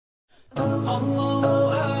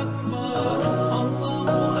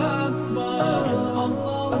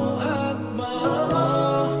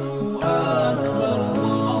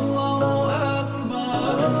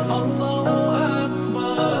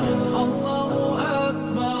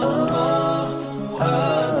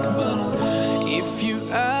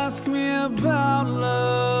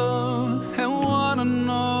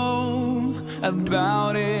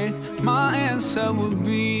About it, my answer would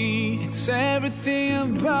be it's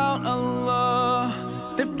everything about Allah,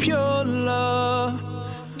 the pure love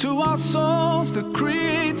to our souls, the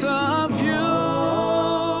creator of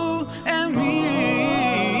you and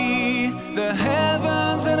me, the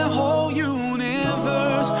heavens and the whole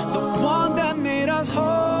universe, the one that made us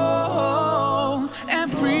whole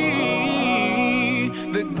and free,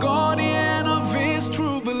 the guardian of his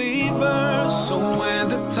true believers. So when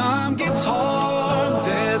the time gets hard,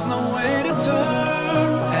 there's no way to turn.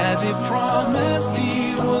 As he promised,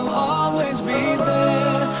 he will always be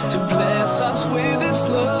there to bless us with his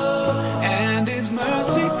love and his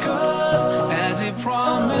mercy. Cause as he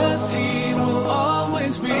promised, he will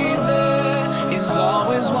always be there. He's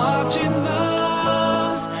always watching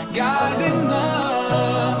us, guiding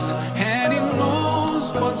us, and he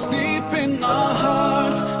knows what's deep in our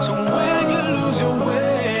hearts. So when you lose your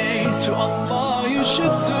way, to Allah you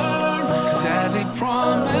should turn. Cause as he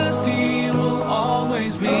promised, he will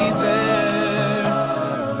always be there.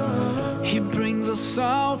 He brings us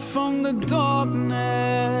out from the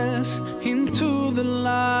darkness into the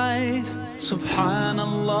light.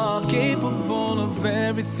 Subhanallah, capable of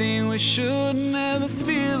everything. We should never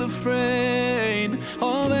feel afraid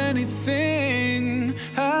of anything,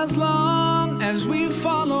 as long as we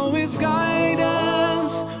follow his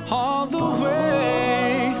guidance all the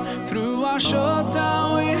way through our short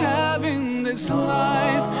time we have in this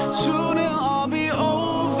life. Soon it'll all be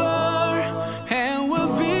over and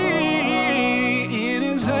we'll be in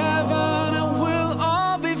his heaven and we'll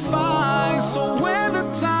all be fine. So when the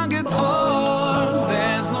time gets hard,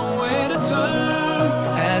 there's no way to turn.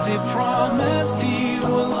 As he promised, he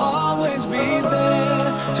will always be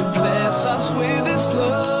there to bless us with his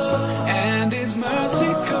love and his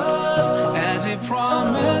mercy. Cause as he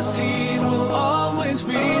promised, he will always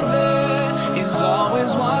be there. He's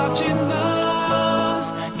always watching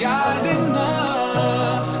us, guiding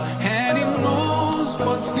us, and he knows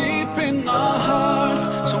what's deep in our hearts.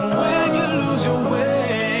 So when you lose your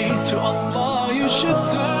way, to Allah you should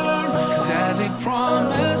turn. Cause as he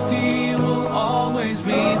promised, he will always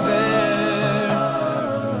be there.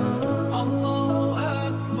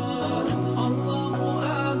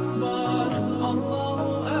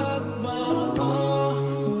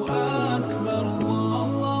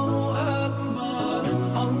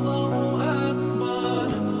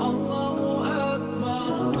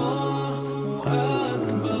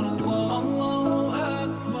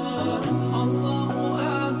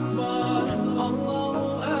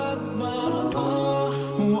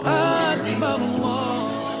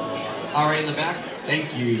 All right, in the back,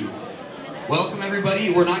 thank you. Welcome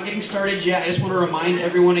everybody. We're not getting started yet. I just want to remind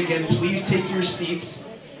everyone again, please take your seats.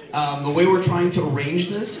 The way we're trying to arrange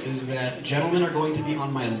this is that gentlemen are going to be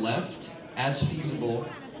on my left, as feasible,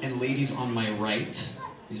 and ladies on my right.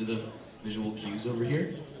 These are the visual cues over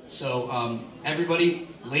here. So everybody,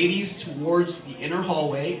 ladies towards the inner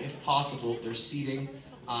hallway, if possible, if there's seating,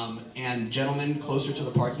 and gentlemen closer to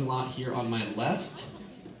the parking lot here on my left.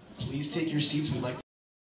 Please take your seats. We'd like to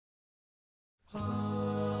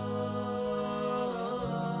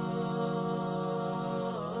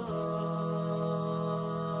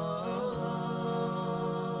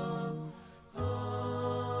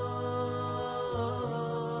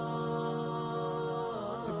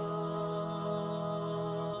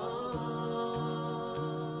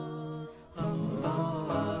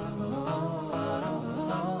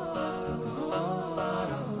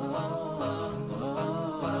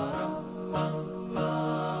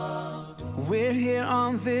We're here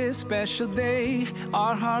on this special day.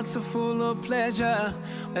 Our hearts are full of pleasure.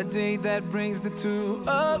 A day that brings the two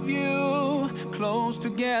of you close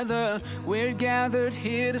together. We're gathered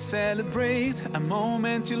here to celebrate a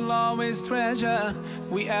moment you'll always treasure.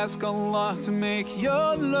 We ask Allah to make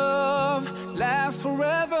your love last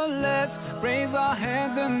forever. Let's raise our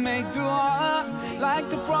hands and make dua like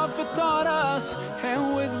the Prophet taught us.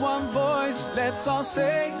 And with one voice, let's all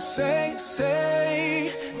say,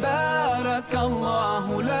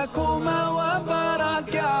 Barakallahu lakuma wa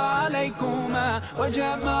baraka alaykuma wa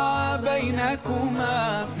jama'a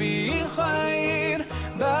baynakuma fi khair.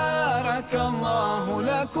 Barakallahu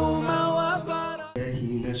lakuma wa baraka.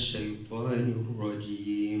 من الشيطان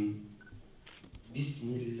الرجيم. بسم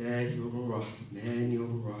الله الرحمن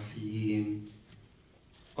الرحيم.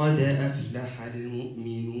 قد أفلح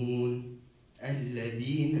المؤمنون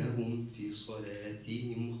الذين هم في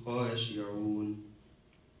صلاتهم خاشعون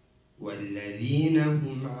والذين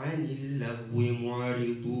هم عن اللغو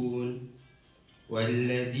معرضون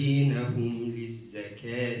والذين هم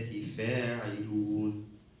للزكاة فاعلون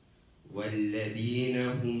والذين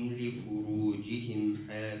هم لفروجهم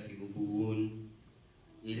حافظون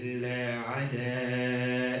إلا على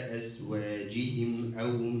أزواجهم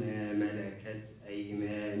أو ما ملكت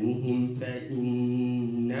أيمانهم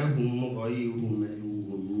فإنهم غير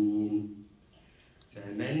ملومين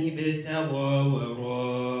فمن ابتغى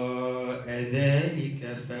وراء ذلك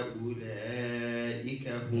فأولئك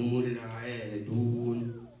هم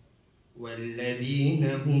العادون والذين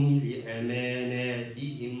هم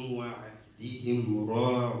لأماناتهم وعهدهم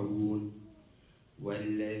راعون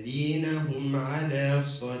والذين هم على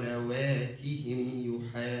صلواتهم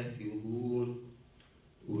يحافظون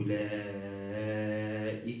أولئك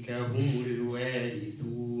هم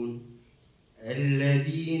الوارثون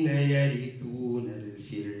الذين يرثون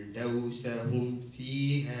الفردوس هم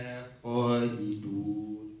فيها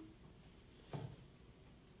خالدون.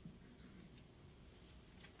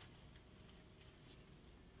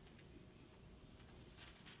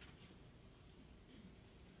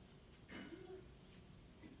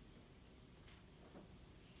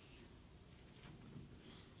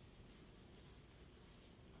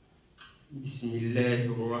 بسم الله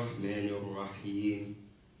الرحمن الرحيم.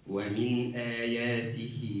 ومن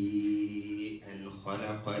آياته أن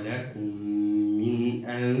خلق لكم من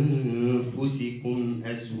أنفسكم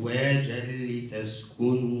أزواجا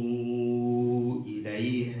لتسكنوا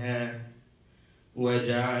إليها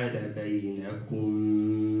وجعل بينكم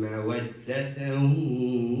مودة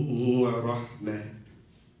ورحمة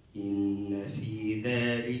إن في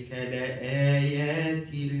ذلك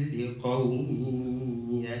لآيات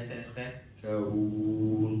لقوم يتفكرون.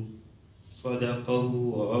 صدق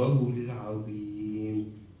الله العظيم.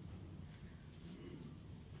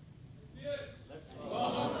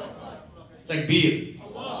 تكبير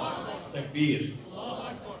تكبير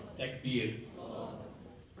تكبير.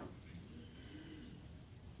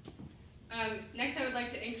 Next, I would like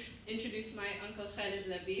to introduce my uncle Khalid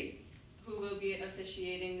Labib, who will be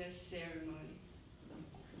officiating this ceremony.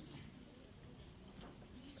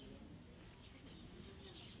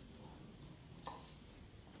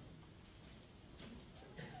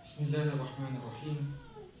 بسم الله الرحمن الرحيم.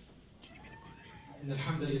 إن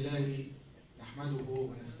الحمد لله نحمده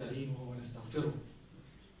ونستعينه ونستغفره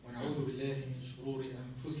ونعوذ بالله من شرور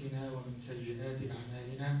أنفسنا ومن سيئات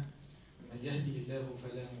أعمالنا من يهده الله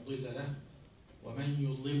فلا مضل له ومن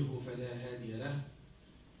يضلله فلا هادي له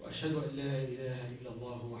وأشهد أن لا إله إلا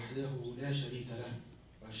الله وحده لا شريك له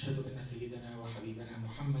وأشهد أن سيدنا وحبيبنا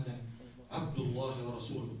محمدا عبد الله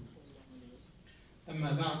ورسوله.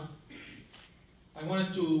 أما بعد, I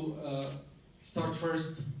wanted to start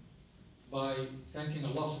first by thanking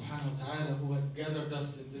Allah subhanahu wa ta'ala who had gathered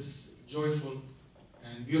us in this joyful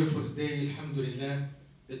and beautiful day, alhamdulillah,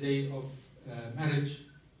 the day of marriage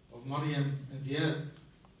of Maryam and Zeyad.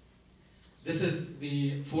 This is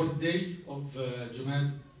the 4th day of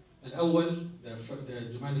Jumad al-Awwal. The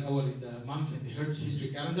Jumad al-Awwal is the month in the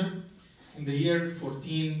Hijri calendar, in the year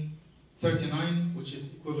 1439, which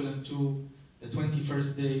is equivalent to the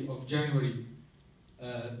 21st day of January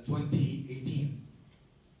 2018.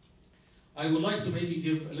 I would like to maybe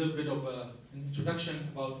give a little bit of an introduction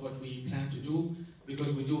about what we plan to do,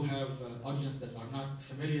 because we do have an audience that are not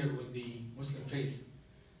familiar with the Muslim faith.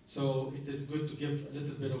 So it is good to give a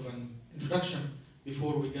little bit of an introduction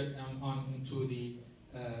before we get on into the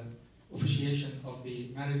officiation of the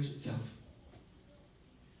marriage itself.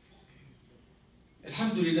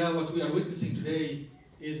 Alhamdulillah, what we are witnessing today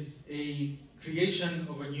is a creation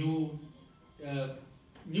of a new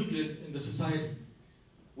nucleus in the society,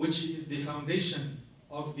 which is the foundation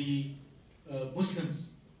of the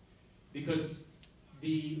Muslims, because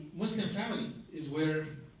the Muslim family is where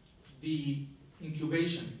the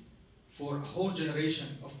incubation for a whole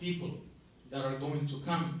generation of people that are going to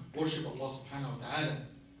come worship Allah subhanahu wa ta'ala,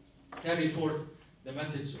 carry forth the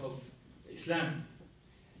message of Islam,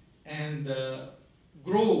 and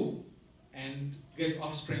grow and get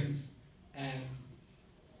offsprings and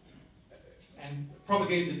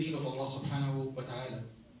propagate the deen of Allah subhanahu wa ta'ala.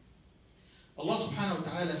 Allah subhanahu wa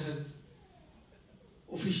ta'ala has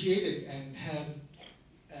officiated and has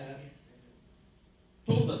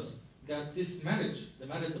told us that this marriage, the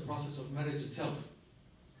process of marriage itself,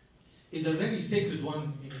 is a very sacred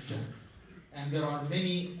one in Islam. And there are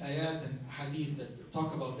many ayat and hadith that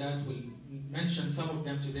talk about that. We'll mention some of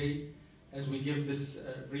them today as we give this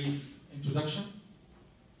brief introduction.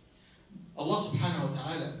 Allah subhanahu wa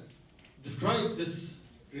ta'ala described this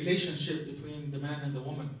relationship between the man and the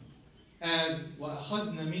woman as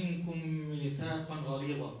وَأَخَذْنَ مِنْكُمْ مِيثَاقًا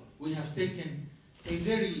غَلِيظًا. We have taken a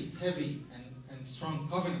very heavy and strong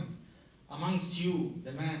covenant amongst you,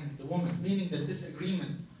 the man and the woman, meaning that this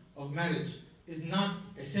agreement of marriage is not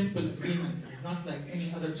a simple agreement. It's not like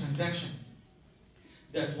any other transaction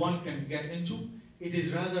that one can get into. It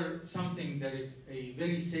is rather something that is a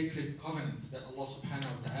very sacred covenant that Allah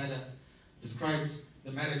subhanahu wa ta'ala describes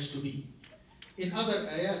the marriage to be. In other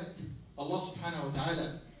ayat, Allah subhanahu wa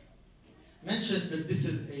ta'ala mentions that this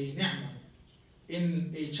is a ni'mah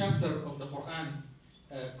in a chapter of the Quran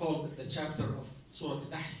called the chapter of Surah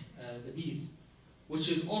Al-Nahl, the bees, which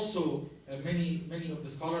is also, many of the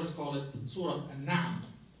scholars call it Surah Al-Na'am,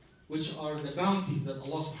 which are the bounties that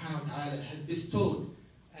Allah subhanahu wa ta'ala has bestowed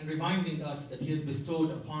and reminding us that He has bestowed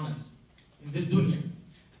upon us in this dunya.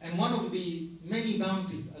 And one of the many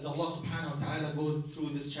bounties, as Allah subhanahu wa ta'ala goes through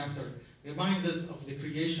this chapter, reminds us of the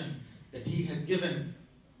creation that He had given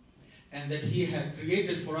and that He had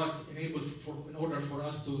created for us in order for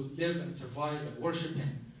us to live and survive and worship Him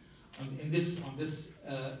in this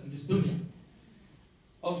dunya.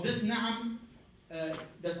 Of this na'am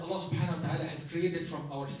that Allah subhanahu wa ta'ala has created from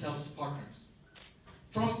ourselves partners.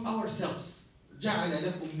 From ourselves. جعل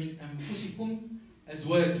لكم من أنفسكم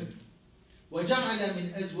أزواجا وجعل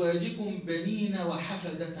من أزواجكم بنين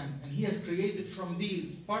وحفدة. And He has created from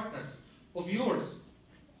these partners of yours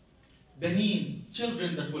بنين,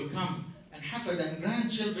 children that will come, and حفدة, and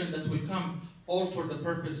grandchildren that will come, all for the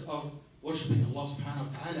purpose of worshiping Allah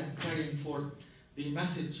subhanahu wa ta'ala and carrying forth the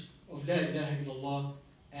message of La ilaha illallah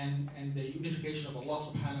and the unification of Allah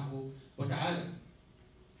subhanahu wa ta'ala.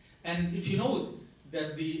 And if you note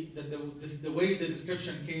that the way the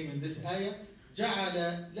description came in this ayah,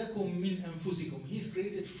 جَعَلَ لَكُم مِّنْ أَنفُسِكُم. He's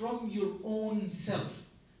created from your own self,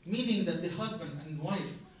 meaning that the husband and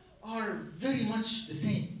wife are very much the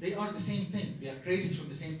same. They are the same thing. They are created from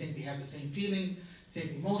the same thing. They have the same feelings,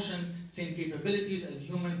 same emotions, same capabilities as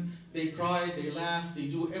humans. They cry, they laugh, they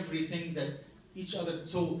do everything that each other.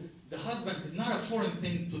 So the husband is not a foreign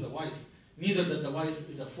thing to the wife, neither that the wife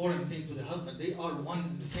is a foreign thing to the husband. They are one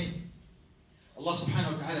and the same. Allah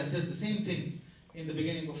subhanahu wa ta'ala says the same thing in the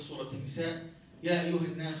beginning of Surah An-Nisa. Ya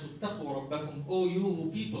ayyuha an-nasu ittaqu rabbakum. O you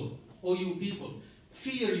people,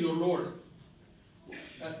 fear your Lord.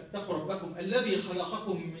 اتقوا ربكم الذي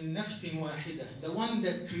خلقكم من نفس واحدة. The one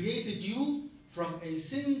that created you from a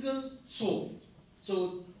single soul.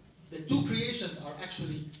 So the two creations are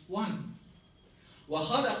actually one.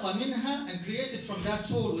 وخلق منها, and created from that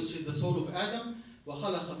soul, which is the soul of Adam.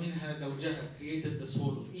 وخلق منها زوجها, created the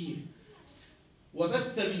soul of Eve.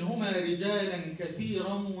 وَبَثَّ مِنْهُمَا رِجَالًا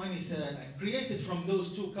كَثِيرًا وَنِسَاءً, and created from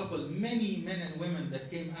those two couple many men and women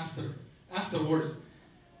that came afterwards.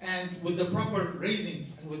 And with the proper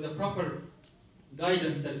raising and with the proper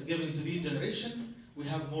guidance that is given to these generations, we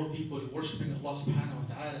have more people worshiping Allah subhanahu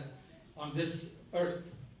wa ta'ala on this earth.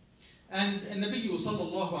 And Nabi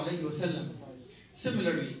sallallahu alayhi wa sallam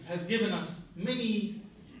similarly has given us many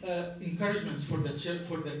encouragements for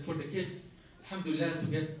the kids, alhamdulillah, to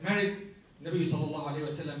get married. Nabi sallallahu alayhi wa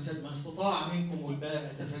sallam said, "Man istata'a minkum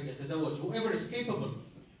al-ba'ata falyatazawwaj." Whoever is capable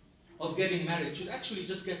of getting married should actually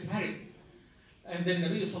just get married. And then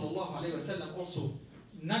Nabi sallallahu alayhi wa sallam also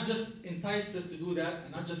not just enticed us to do that,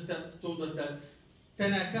 and not just told us that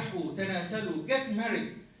تَنَاكَحُوا تَنَاسَلُوا, get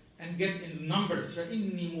married and get in numbers.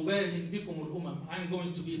 فَإِنِّي مُبَاهٍ بِكُمُ الْأُمَمِ, I'm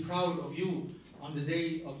going to be proud of you on the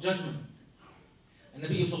day of judgment. And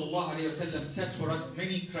Nabi sallallahu alayhi wa sallam set for us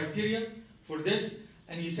many criteria for this,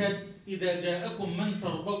 and he said, إِذَا جَاءَكُم مَّن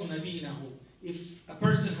تَرْضَوْنَ دِينَهُ, if a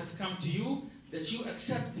person has come to you, that you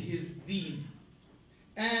accept his deen,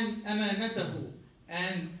 and أَمَانَتَهُ,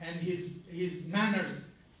 and his manners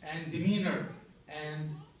and demeanor,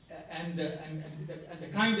 and the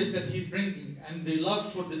kindness that he's bringing, and the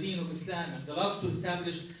love for the deen of Islam, and the love to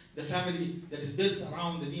establish the family that is built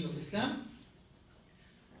around the deen of Islam,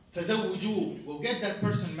 فَزَوُّجُوهُ, will get that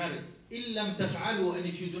person married. إِن لَمْ تَفْعَلُوا, and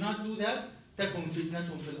if you do not do that, تَكُنْ فِتْنَةٌ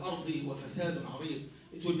فِي الْأَرْضِ وَفَسَادٌ عَرِيضٌ,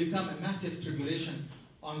 it will become a massive tribulation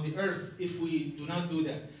on the earth if we do not do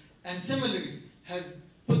that. And similarly has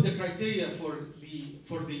put the criteria for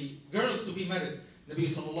the girls to be married. Nabi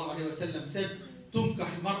sallallahu alayhi wa sallam said, تُنْكَحِ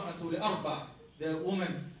الْمَرْأَةُ لِأَرْبَعٍ, the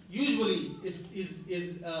woman usually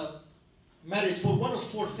is married for one of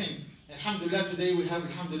four things. Alhamdulillah, today we have,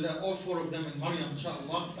 alhamdulillah, all four of them in Mariam,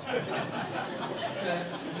 inshallah.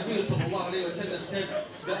 Nabi sallallahu alayhi wa sallam said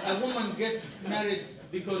that a woman gets married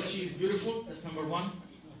because she is beautiful, that's number one.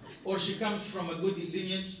 Or she comes from a good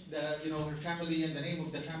lineage, her family and the name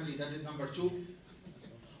of the family, that is number two.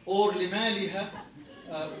 Or لِمَالِهَا,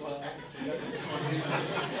 Well, I forgot this one here.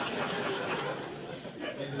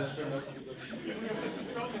 Maybe that turned out to be good.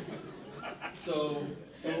 So,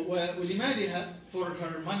 ولمالها, for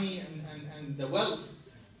her money and the wealth,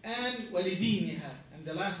 and ولدينها, and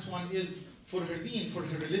the last one is for her deen, for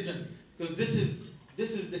her religion, because this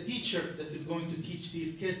is the teacher that is going to teach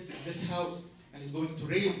these kids in this house and is going to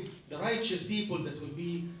raise the righteous people that will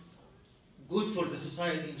be good for the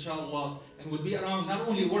society, inshallah, and will be around not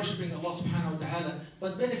only worshipping Allah subhanahu wa ta'ala,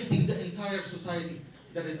 but benefiting the entire society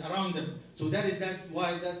that is around them. So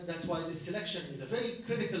that's why this selection is a very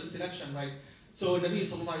critical selection, right? So Nabi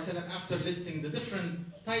sallallahu alayhi wa sallam, after listing the different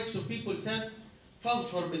types of people, says,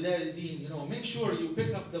 فَظْفَرْ بِذَاتِ الدِّينِ, make sure you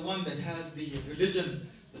pick up the one that has the religion,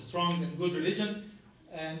 the strong and good religion,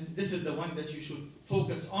 and this is the one that you should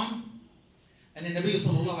focus on. And then Nabi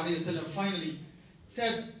sallallahu alayhi wa sallam finally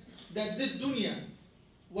said that this dunya,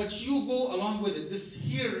 what you go along with it,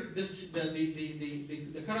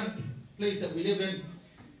 the current place that we live in,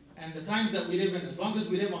 and the times that we live in, as long as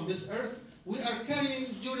we live on this earth, we are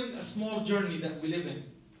carrying during a small journey that we live in.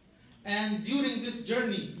 And during this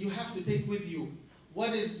journey, you have to take with you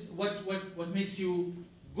what makes you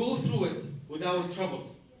go through it without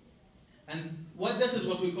trouble. And this is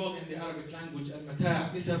what we call in the Arabic language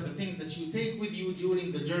al-mata'. These are the things that you take with you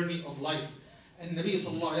during the journey of life. And Nabi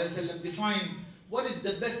sallallahu alayhi wa sallam defined what is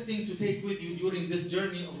the best thing to take with you during this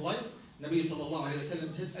journey of life. Nabi sallallahu alayhi wa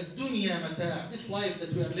sallam said, ad-dunya mata'. This life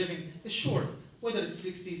that we are living is short, whether it's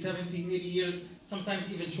 60, 70, 80 years, sometimes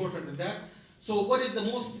even shorter than that. So what is the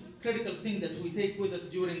most critical thing that we take with us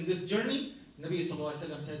during this journey? Nabi sallallahu alayhi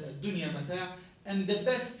wa sallam said, ad-dunya mata'. And the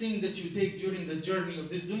best thing that you take during the journey of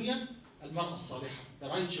this dunya, al-mar'a as-salihah, the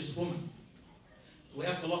righteous woman. We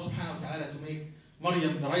ask Allah subhanahu wa ta'ala to make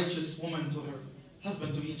Maryam the righteous woman to her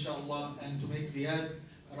husband to be, inshallah, and to make Zeyad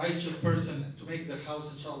a righteous person, to make their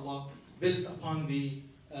house, inshallah, built upon the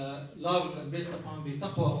love and built upon the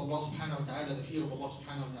taqwa of Allah subhanahu wa ta'ala, the fear of Allah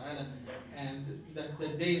subhanahu wa ta'ala, and that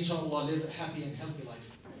they, inshallah, live a happy and healthy life.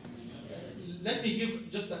 Let me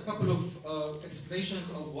give just a couple of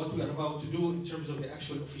explanations of what we are about to do in terms of the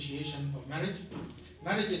actual officiation of marriage.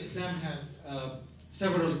 Marriage in Islam has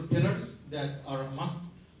several pillars that are a must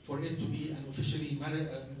for it to be an officially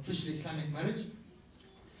Islamic marriage.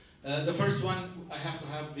 The first one, I have to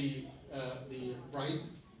have the bride,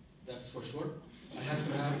 that's for sure. I have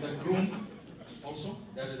to have the groom also,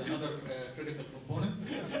 that is another critical component.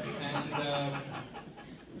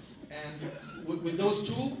 And with those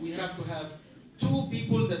two, we have to have two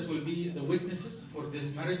people that will be the witnesses for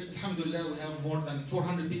this marriage. Alhamdulillah, we have more than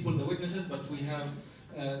 400 people, the witnesses, but we have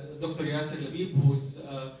Dr. Labib, who is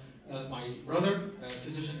my brother, a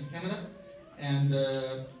physician in Canada, and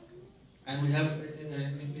we have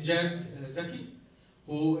Zaky,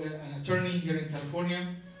 who an attorney here in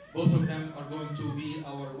California. Both of them are going to be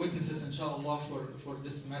our witnesses, inshallah, for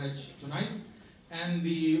this marriage tonight. And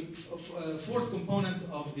the fourth component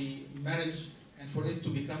of the marriage, and for it to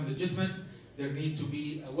become legitimate, there need to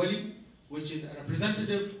be a wali, which is a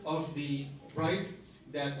representative of the bride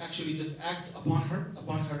that actually just acts upon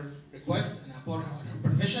her request and upon her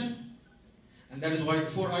permission. And that is why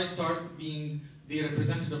before I start being the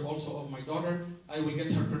representative also of my daughter, I will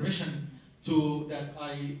get her permission that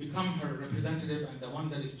I become her representative and the one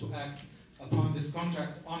that is to act upon this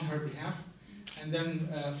contract on her behalf. And then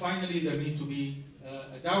finally, there need to be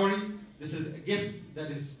a dowry. This is a gift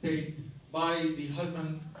that is paid by the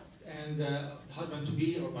husband and the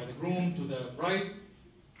husband-to-be, or by the groom to the bride.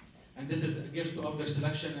 And this is a gift of their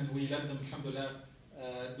selection, and we let them, alhamdulillah,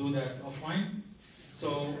 do that offline.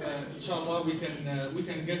 So inshallah, we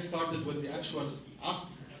can get started with the actual aqd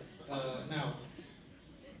now.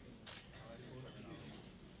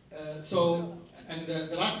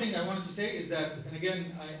 The last thing I wanted to say is that, and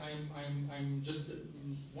again, I'm just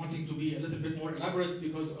wanting to be a little bit more elaborate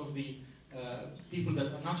because of the people that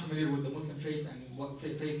are not familiar with the Muslim faith and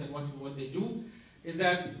what they do, is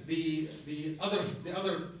that the other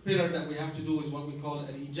pillar that we have to do is what we call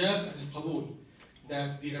al-ijab and al-qabul,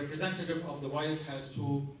 that the representative of the wife has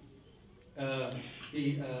to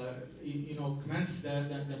commence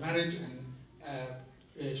the marriage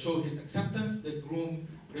and show his acceptance. The groom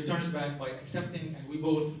returns back by accepting, and we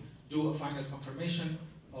both do a final confirmation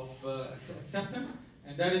of acceptance,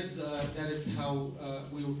 and that is how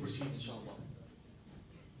we will proceed, inshallah.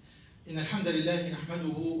 إن الحمد لله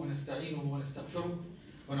نحمده ونستعينه ونستغفره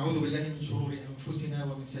ونعوذ بالله من شرور أنفسنا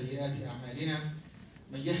ومن سيئات أعمالنا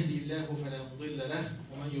من يهدي الله فلا مضل له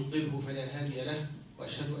ومن يضلله فلا هادي له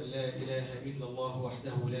وأشهد أن لا إله إلا الله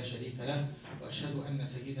وحده لا شريك له وأشهد أن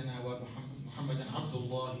سيدنا ومحمدا عبد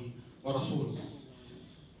الله ورسوله.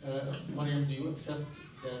 Mariam, do you accept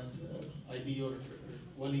that I be your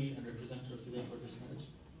wali and representative today for this marriage?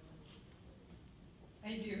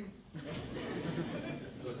 I do.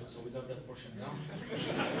 Good, so we got that portion down.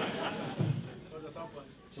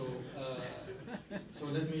 So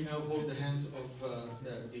let me now hold the hands of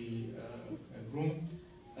the groom.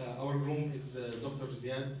 Our groom is Dr.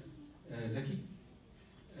 Zeyad Zaky,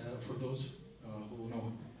 for those who know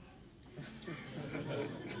him.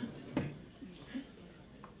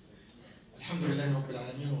 الحمد لله رب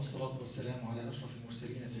العالمين والصلاة والسلام على أشرف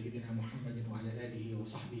المرسلين سيدنا محمد وعلى آله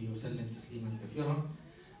وصحبه وسلم تسليما كثيرا.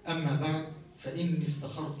 أما بعد فإني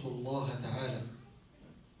استخرت الله تعالى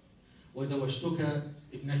وزوجتك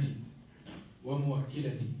ابنتي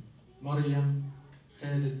وموكلتي مريم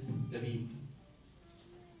خالد لبيب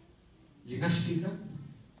لنفسك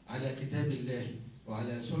على كتاب الله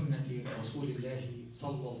وعلى سنة رسول الله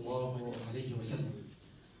صلى الله عليه وسلم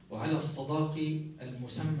وعلى الصداق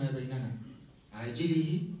المسمى بيننا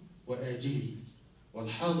عاجله وآجله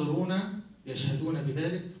والحاضرون يشهدون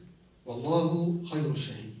بذلك والله خير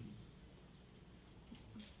الشهيد.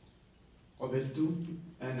 قبلت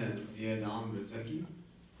أنا زياد عمرو زكي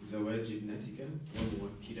زواج ابنتك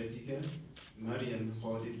وموكلتك مريم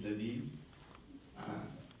خالد لبيب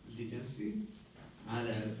لنفسي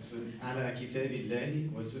على كتاب الله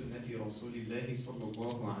وسنة رسول الله صلى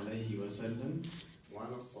الله عليه وسلم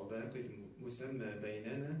وعلى الصداق المسمى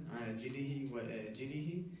بيننا عاجله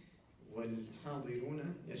وآجله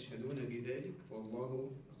والحاضرون يشهدون بذلك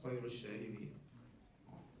والله خير الشاهدين.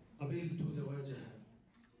 قبلت زواجها.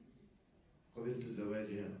 قبلت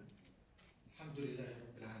زواجها. الحمد لله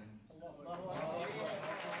رب العالمين.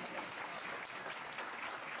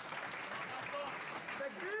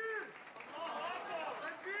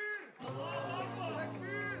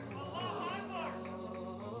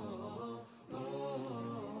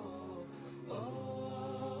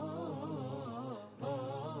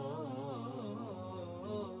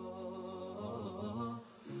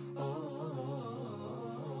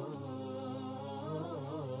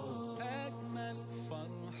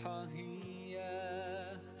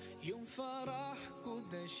 فرح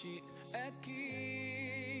كده شيء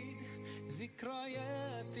أكيد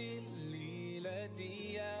ذكريات الليلة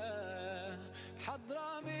دي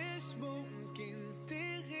حضرة مش ممكن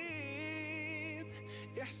تغيب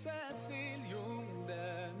إحساس اليوم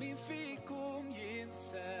ده مين فيكم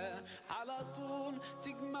ينسى على طول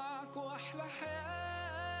تجمعكوا أحلى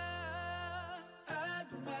حياة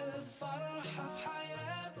أجمل فرحة في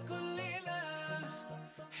حياة كل ليلة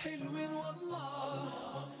حلوين والله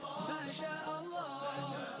ما شاء الله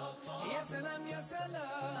يا سلام يا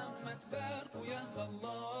سلام ما تباركوا يا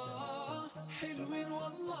الله حلوين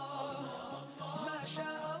والله ما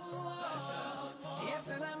شاء الله يا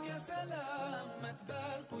سلام يا سلام ما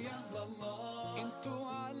تباركوا يا الله انتوا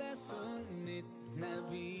على سنة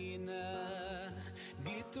نبينا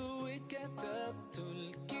جيتوا وكتبتوا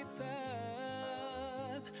الكتاب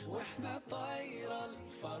واحنا طايرة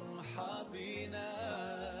الفرحة بينا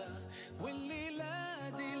والليلة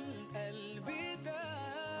دي القلب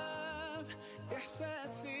داب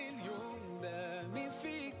إحساس اليوم ده مين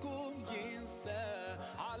فيكم ينسى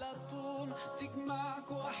على طول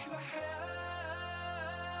تجمعكوا أحلى حياة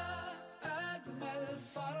أجمل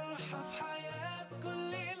فرحة في حياة كل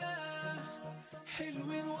ليلة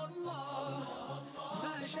حلوين والله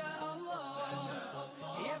ما شاء الله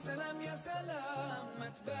يا سلام يا سلام ما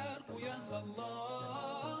تباركوا يا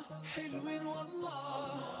الله حلوين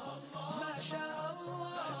والله ما شاء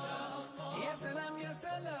الله يا سلام يا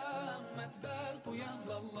سلام ما تباركوا يا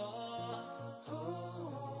الله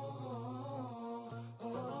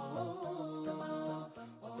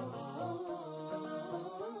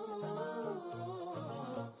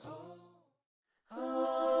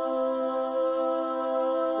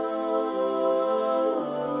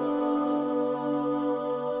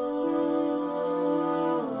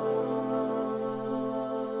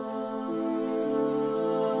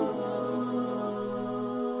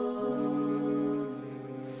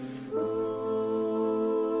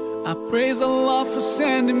I praise Allah for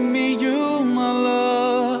sending me you, my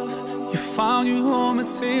love. You found your home,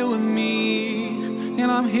 it's here with me, and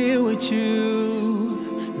I'm here with you.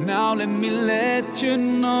 Now let me let you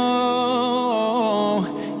know,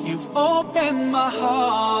 you've opened my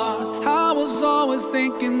heart. I was always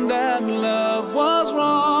thinking that love was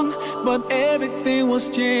wrong, but everything was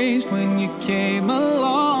changed when you came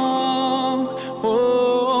along.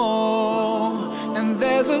 Oh, and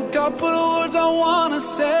there's a couple of words I wanna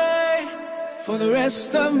say. For the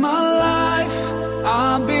rest of my life,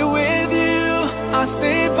 I'll be with you. I'll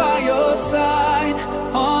stay by your side,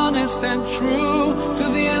 honest and true to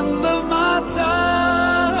the end of my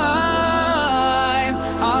time.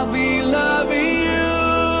 I'll be loving you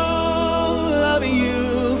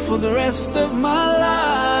for the rest of my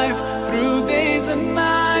life. Through days and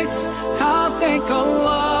nights, I'll thank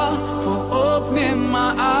Allah for opening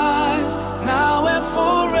my eyes. Now and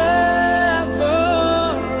forever,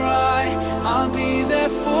 I'll be there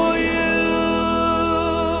for you.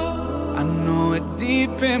 I know it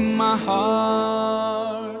deep in my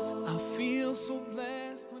heart. I feel so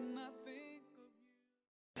blessed when I think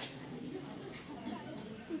of you.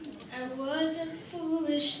 I was a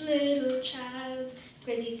foolish little child,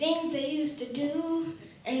 crazy things I used to do,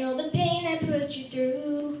 and all the pain I put you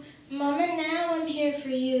through. Mama, now I'm here for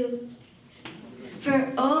you.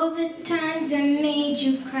 For all the times I made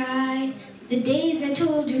you cry, the days I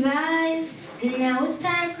told you lies, and now it's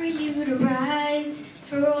time for you to rise.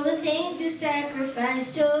 For all the things you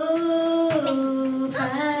sacrificed. Oh, if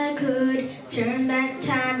I could turn back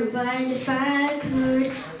time, rewind. If I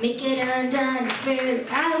could make it undone, I swear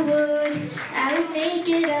that I would make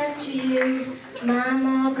it up to you. Mom,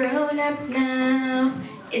 all grown up now,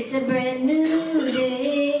 it's a brand new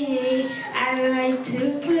day. I like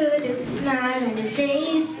to put a smile on your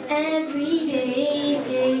face every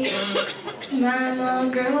day. Mom, all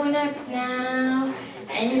grown up now,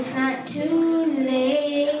 and it's not too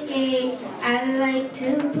late. I like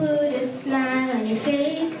to put a smile on your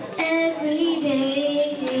face every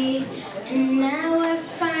day. And now I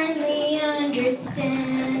finally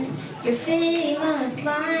understand your famous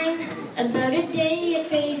line about a day of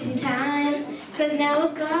facing time. 'Cause now I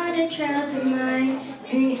got a child of mine,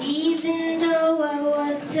 and even though I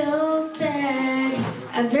was so bad,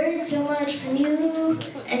 I've learned so much from you,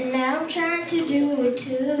 and now I'm trying to do it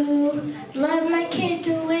too. Love my kid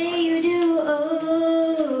the way you do.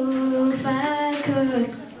 Oh, if I could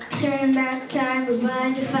turn back time,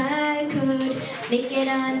 rewind. If I could make it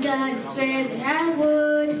undone, I swear that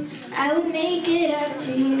I would make it up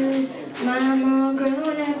to you. Mom, all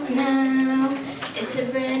grown up now, it's a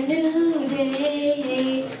brand new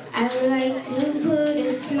day. I like to put a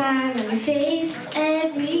smile on your face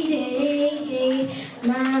every day.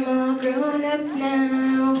 Mom, all grown up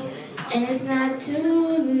now, and it's not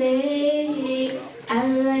too late. I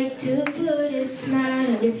like to put a smile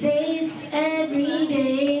on your face every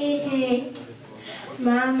day.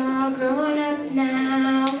 Mom, all grown up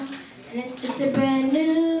now, and it's a brand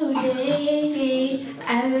new day.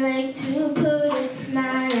 I like to put a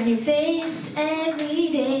smile on your face every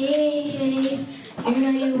day. You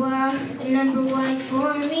know you are the number one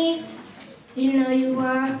for me. You know you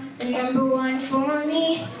are the number one for me.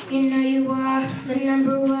 You know you are the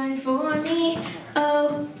number one for me.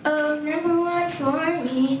 Oh, oh, number one for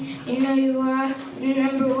me. You know you are the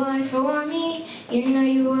number one for me. You know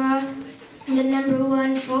you are the number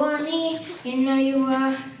one for me. You know you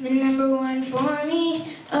are the number one for me.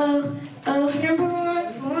 Oh, oh, number one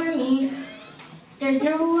for me. There's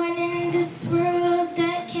no one in this world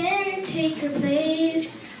that can take your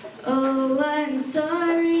place. Oh, I'm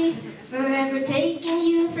sorry for ever taking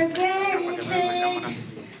you for granted.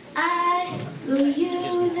 I will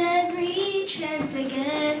use every chance I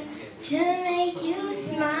get to make you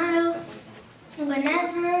smile.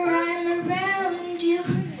 Whenever I'm around you,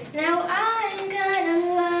 now I'm gonna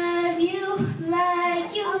love you like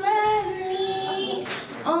you love me.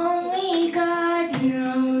 Only God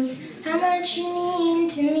knows how much you mean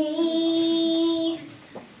to me.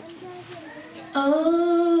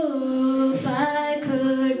 Oh, if I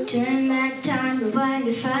could turn back time, rewind.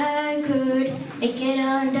 If I could make it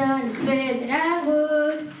undone, I swear that I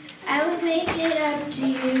would make it up to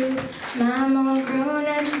you. Mom, all grown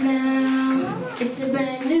up now, it's a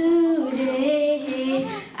brand new day.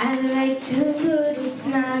 I like to put a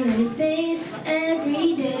smile on your face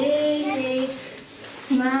every day.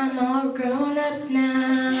 Mom, all grown up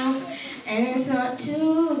now, and it's not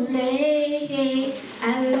too late. I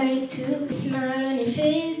like to smile on your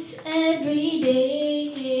face every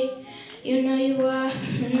day. You know you are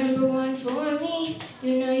the number one for me.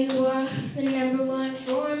 You know you are the number one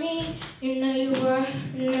for me. You know you are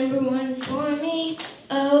the number one for me.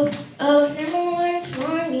 Oh, oh, number one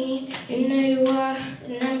for me. You know you are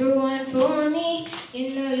the number one for me. You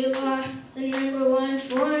know you are the number one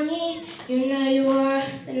for me. You know you are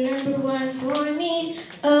the number one for me.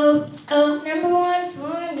 Oh, oh, number one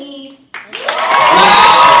for me.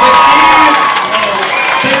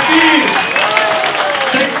 Takbir!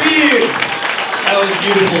 Takbir! That was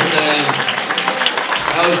beautiful, Sam.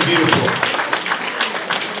 That was beautiful.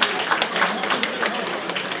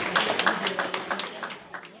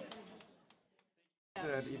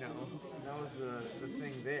 Said, you know, that was the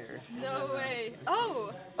thing there. No way.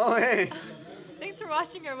 Oh! Oh, hey! Thanks for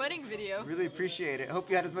watching our wedding video. Really appreciate it. Hope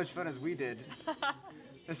you had as much fun as we did.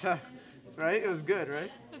 That's right? It was good,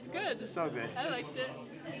 right? was good. So good. I liked it.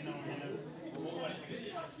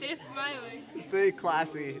 Stay smiling. Stay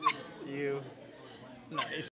classy, you. Nice.